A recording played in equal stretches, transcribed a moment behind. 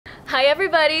Hi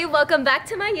everybody, welcome back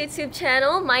to my YouTube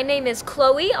channel. My name is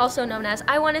Chloe, also known as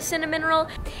I Want a Cinnamon Roll.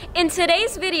 In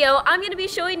today's video, I'm going to be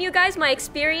showing you guys my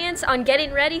experience on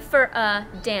getting ready for a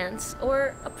dance,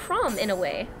 or a prom in a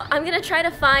way. I'm going to try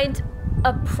to find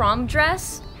a prom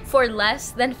dress for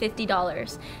less than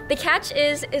 $50. The catch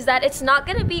is that it's not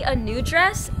gonna be a new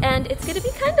dress and it's gonna be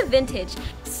kind of vintage.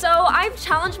 So I've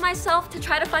challenged myself to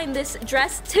try to find this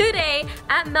dress today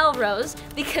at Melrose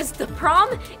because the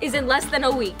prom is in less than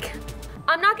a week.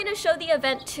 I'm not gonna show the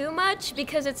event too much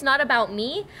because it's not about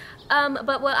me,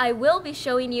 but what I will be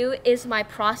showing you is my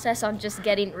process on just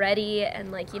getting ready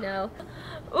and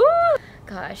ooh,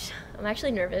 gosh, I'm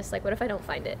actually nervous. Like, what if I don't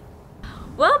find it?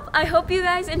 Well, I hope you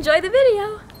guys enjoy the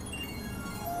video.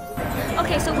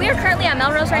 Okay, so we are currently at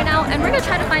Melrose right now, and we're gonna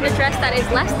try to find a dress that is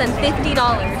less than $50.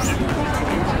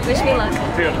 Wish me luck.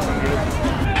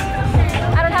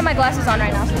 I don't have my glasses on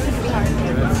right now, so this is gonna be hard.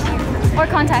 Or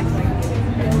contacts.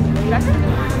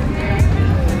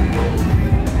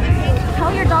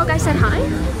 Tell your dog I said hi.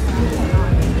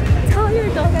 Tell your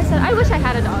dog I said, I wish I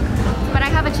had a dog, but I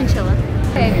have a chinchilla.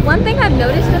 Okay, one thing I've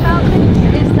noticed about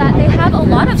them is that they have a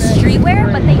lot of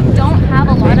streetwear, but they don't have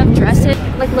a lot of dresses.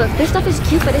 Like, look, this stuff is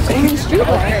cute, but it's only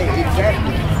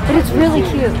streetwear. But it's really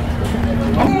cute.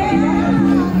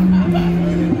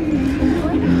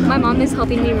 My mom is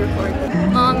helping me record.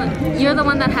 Mom, you're the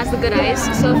one that has the good eyes,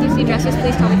 so if you see dresses,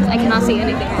 please tell me because I cannot see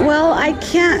anything. Well, I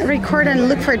can't record and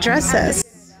look for dresses.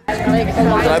 Sure.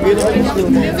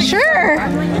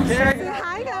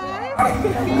 Hi, guys.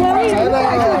 Chloe,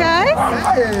 hello, guys.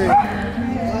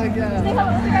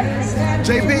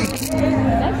 JP,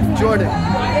 Jordan,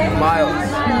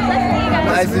 Miles.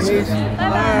 Nice to meet you.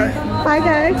 Hi,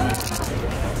 guys.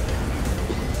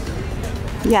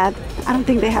 Yeah, I don't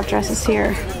think they have dresses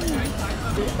here.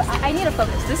 I need to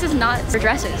focus. This is not for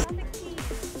dresses.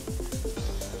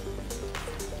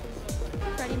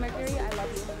 Freddie Mercury, I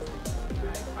love you.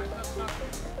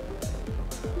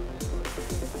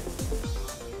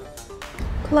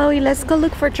 Chloe, let's go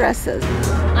look for dresses.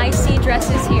 I see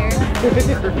dresses here.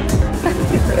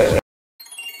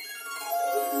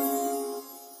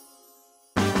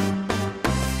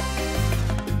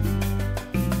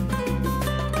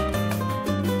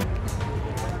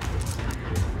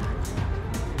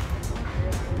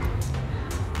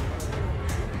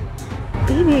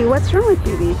 Baby, what's wrong with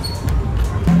baby? Look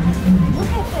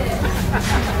at this.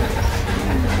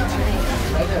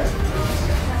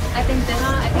 I think this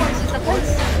is the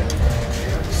place.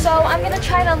 So I'm gonna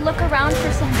try to look around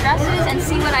for some dresses and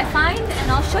see what I find,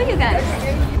 and I'll show you guys.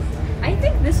 I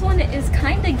think this one is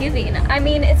kind of giving. I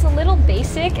mean, it's a little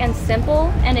basic and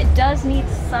simple, and it does need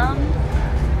some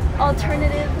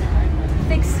alternative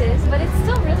fixes, but it's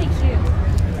still really cute.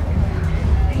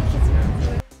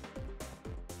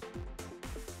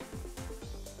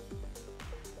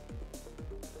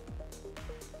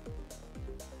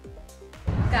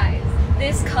 Guys,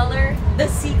 this color, the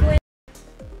sequin.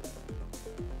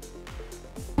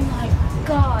 Oh my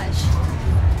gosh.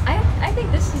 I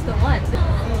think this is the one.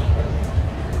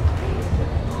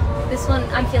 This one,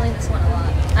 I'm feeling this one a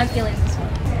lot. I'm feeling this one.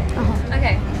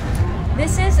 Okay.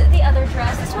 This is the other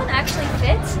dress. This one actually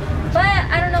fits, but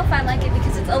I don't know if I like it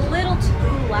because it's a little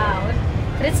too loud,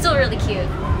 but it's still really cute.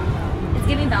 It's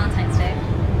giving Valentine's Day.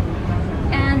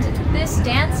 And this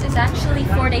dance is actually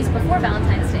 4 days before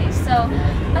Valentine's Day, so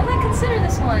I might consider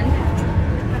this one.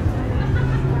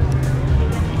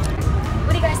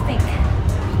 What do you guys think?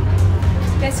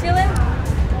 You guys feel it?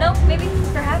 No? Maybe?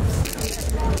 Perhaps?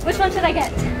 Which one should I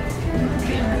get?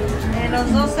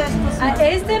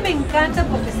 Este me encanta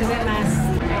porque se ve más.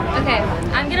 Okay,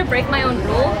 I'm gonna break my own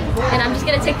rule, and I'm just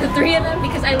gonna take the 3 of them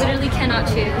because I literally cannot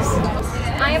choose.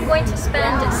 I am going to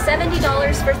spend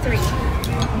 $70 for 3.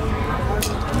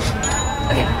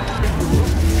 Okay,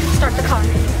 start the car.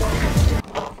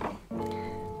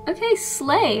 Okay,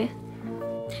 slay.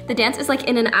 The dance is like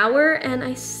in an hour and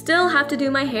I still have to do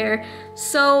my hair.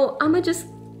 So I'm gonna just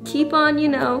keep on,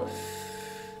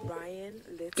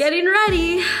 getting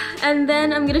ready. And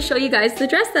then I'm gonna show you guys the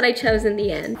dress that I chose in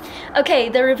the end. Okay,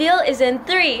 the reveal is in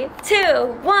 3,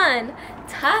 2, 1.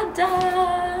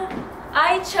 Ta-da!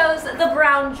 I chose the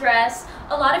brown dress.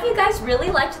 A lot of you guys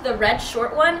really liked the red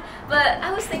short one, but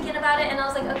I was thinking about it and I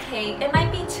was like, okay, it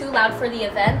might be too loud for the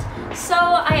event, so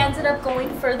I ended up going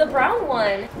for the brown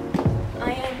one.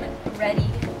 I am ready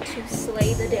to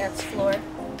slay the dance floor.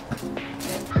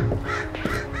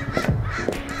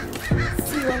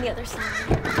 See you on the other side.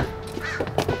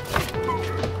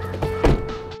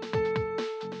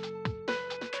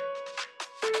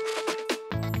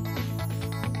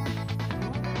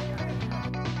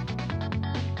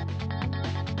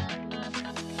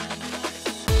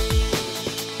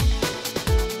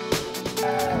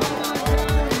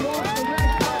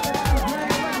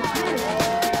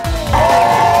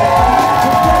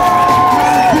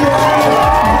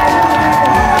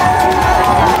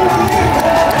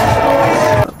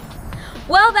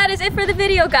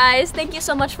 video, guys. Thank you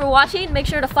so much for watching. Make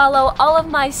sure to follow all of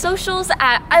my socials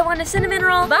at I Want a Cinnamon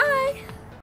Roll. Bye!